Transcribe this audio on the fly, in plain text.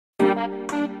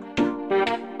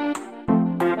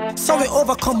So we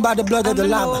overcome by the blood of the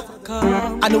Lamb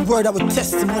and the word of our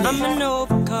testimony.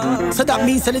 So that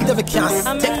means that the devil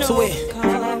can't step away.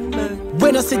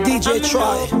 When I say DJ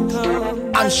Troy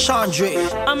and Shaundre,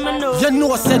 you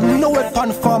know I said no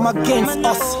weapon formed against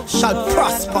us shall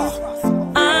prosper.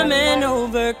 I'm an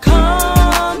overcomer.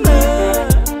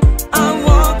 I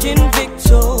walk in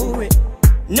victory.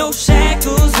 No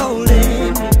shackles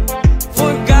holding me.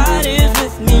 For God is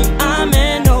with me. I'm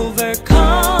an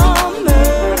overcomer.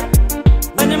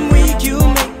 When I'm weak, you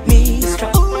make me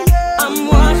strong. I'm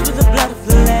washed with the blood of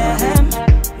the Lamb.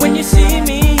 When you see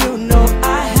me, you know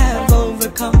I have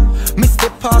overcome. Me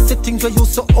step past the things that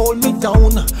used to hold me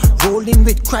down. Rolling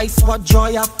with Christ, what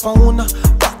joy I found.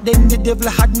 Back then the devil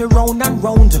had me round and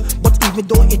round, but even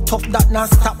though it tough, that not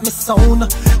stop me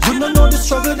sound. You don't know the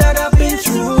struggle that I've been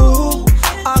through.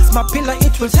 Ask my pillar,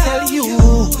 it will tell you.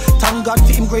 Thank God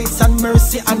for Him grace and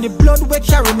mercy and the blood will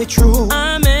carry me through.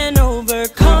 I'm an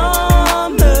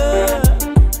overcomer.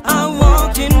 I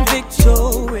walk in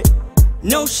victory.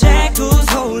 No shackles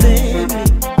holding me.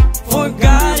 For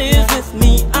God is with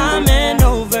me. I'm an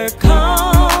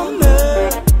overcomer.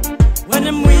 When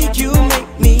I'm weak, you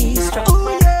make me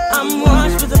strong. I'm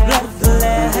washed with the blood of the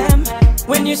Lamb.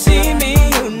 When you see me,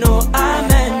 you know I'm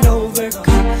an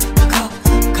overcomer.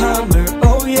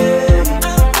 Oh yeah,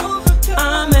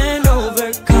 I'm an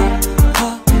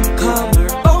overcomer.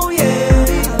 Oh yeah,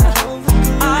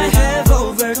 I have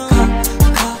overcome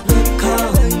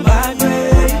by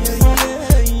grace.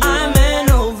 I'm an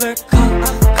overcomer.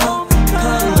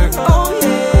 Oh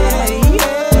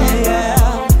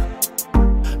yeah.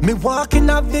 Me walking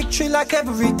a victory like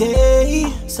every day.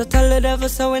 So tell the devil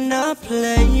so we're not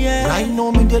playing. Right now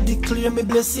me they declare me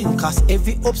blessing, cause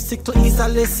every obstacle is a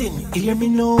lesson. Hear me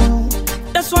now.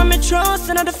 That's why me trust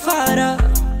in the Father,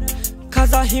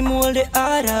 cause of Him hold the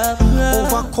order.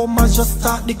 Overcomers just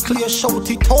start declare, shout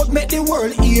it out, make the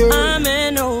world hear. I'm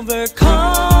an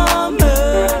overcomer.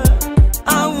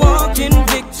 I walk in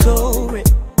victory.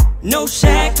 No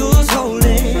shackles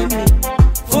holding me.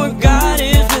 For God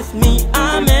is with me.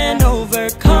 I'm an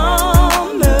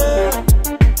overcomer.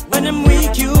 When I'm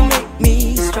weak, you make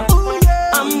me strong.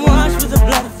 I'm washed with the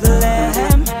blood of the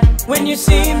Lamb. When you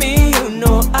see me, you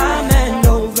know I'm an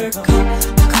overcomer.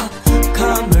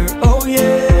 Oh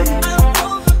yeah,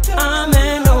 I'm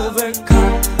an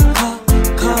overcomer.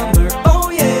 Oh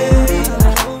yeah,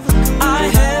 I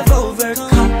have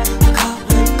overcome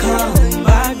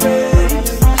by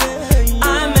grace.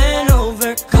 I'm an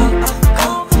overcomer.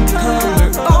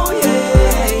 Oh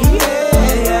yeah.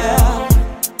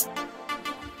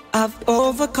 I've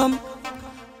overcome.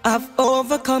 Yeah. I've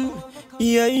overcome.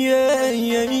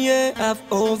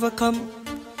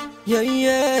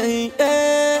 Yeah.